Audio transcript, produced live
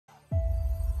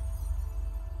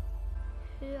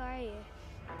Who are you?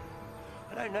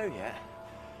 I don't know yet.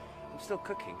 I'm still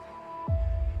cooking.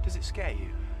 Does it scare you?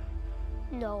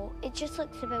 No, it just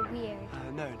looks a bit weird.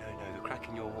 No. The crack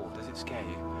in your wall, does it scare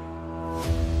you?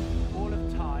 All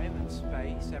of time and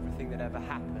space, everything that ever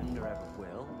happened or ever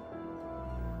will.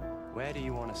 Where do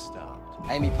you want to start?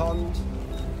 Amy Pond,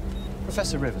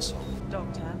 Professor Riversong.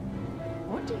 Doctor,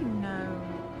 what do you know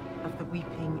of the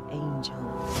Weeping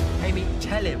Angel? Amy,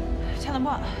 tell him Tell him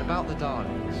what? about the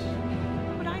Daleks.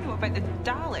 What would I know about the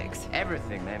Daleks?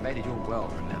 Everything. They invaded your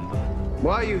world, remember?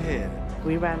 Why are you here?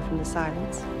 We ran from the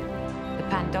silence. The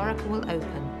Pandorica will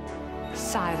open.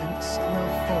 Silence will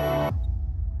fall.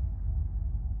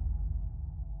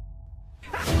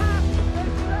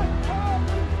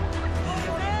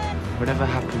 Whatever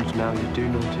happens now, you do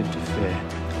not interfere.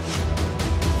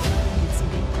 It's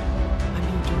me. I'm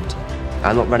your daughter.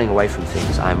 I'm not running away from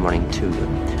things, I'm running to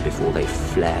them before they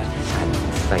flare and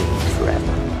fade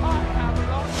forever.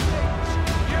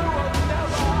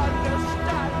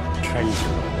 Trends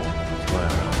are where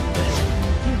I'm best.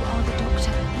 You are the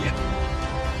Doctor. Yeah.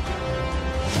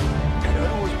 And I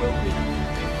always will be.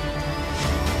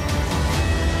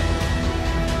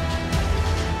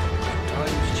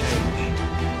 Times change.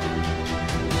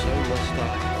 So must I.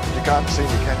 You can't see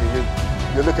me, can you?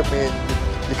 You look at me and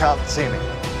you can't see me.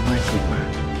 My good man.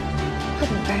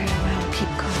 Couldn't very well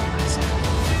keep calm myself.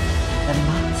 The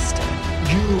Master.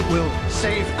 You will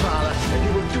save Clara, and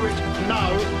you will do it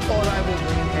now, or I will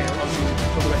bring hell on you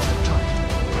for the rest of time.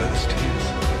 Where the tears.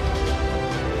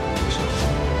 So,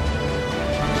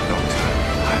 Doctor,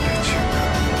 I let you go.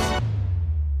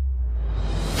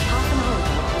 Half an hour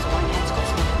ago, I was Whitehead's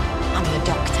Gospel. I'm the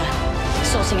Doctor,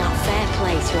 sorting out fair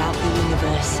play throughout the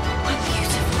universe. My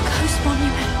beautiful ghost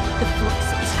monument. The flux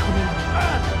is coming.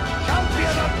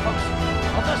 Champion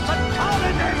of the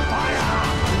Centauran Empire!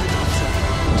 I'm the Doctor.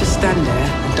 Just stand there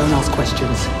and don't ask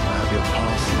questions. I have your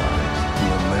past lives and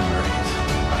your memories.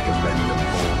 I can bend them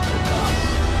all to dust.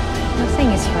 Nothing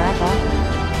is forever.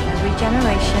 Every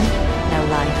generation